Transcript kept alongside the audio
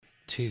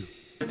2,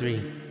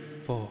 3,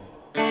 4.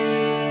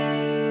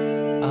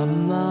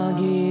 I'm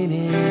logging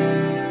in,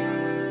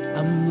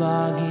 I'm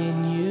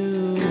logging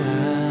you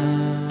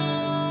out.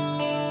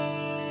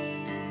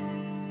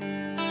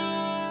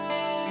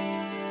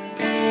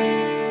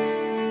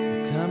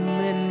 Come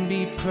and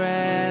be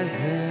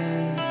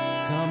present,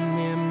 come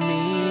hear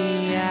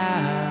me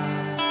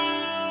out.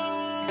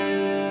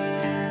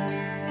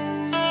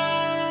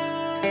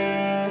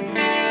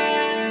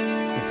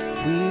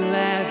 If we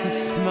let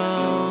this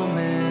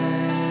moment,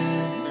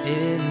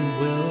 it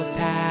will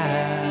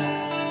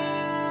pass.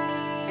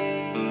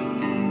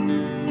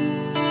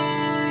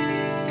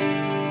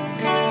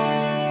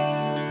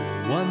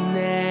 One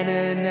and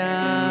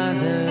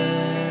another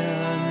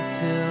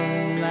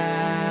until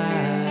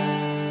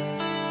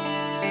last.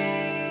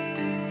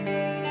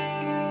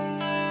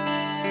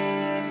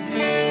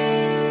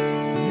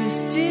 This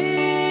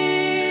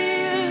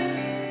year,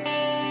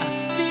 I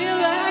feel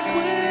like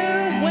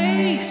we're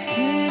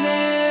wasting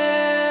it.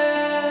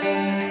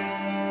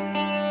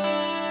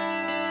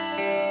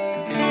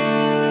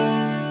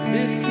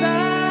 This life,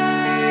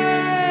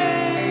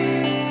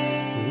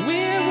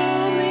 we're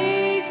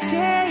only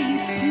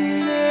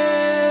tasting it.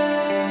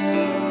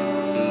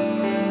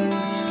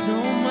 There's so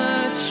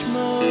much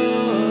more.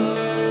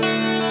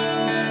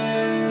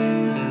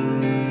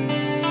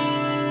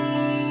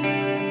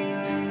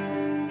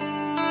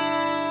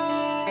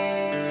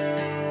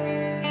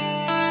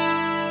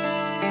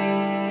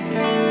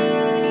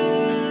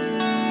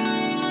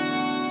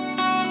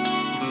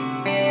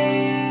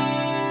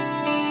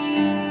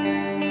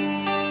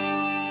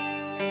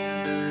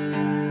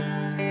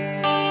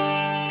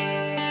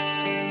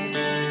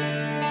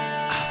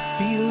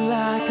 Feel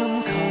like I'm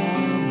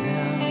called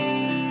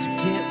now to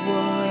get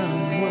what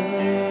I'm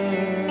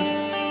worth.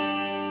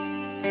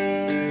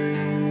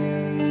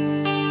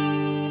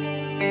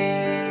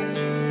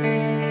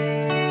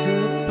 To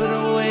put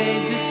away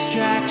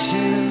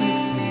distractions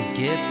and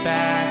get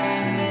back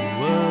to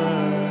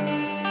work.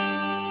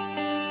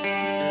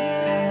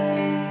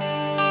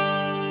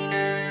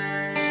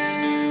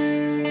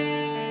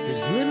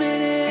 There's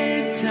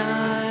limited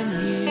time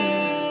here,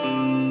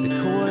 the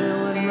coil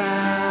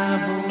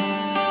unravels.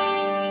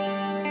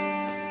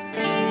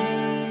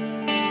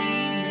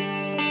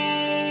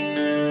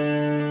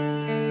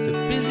 The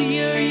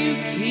busier you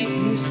keep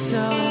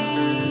yourself,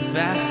 the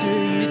faster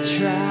you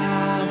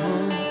travel.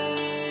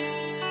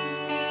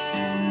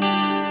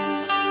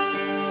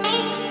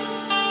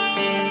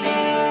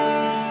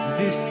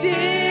 This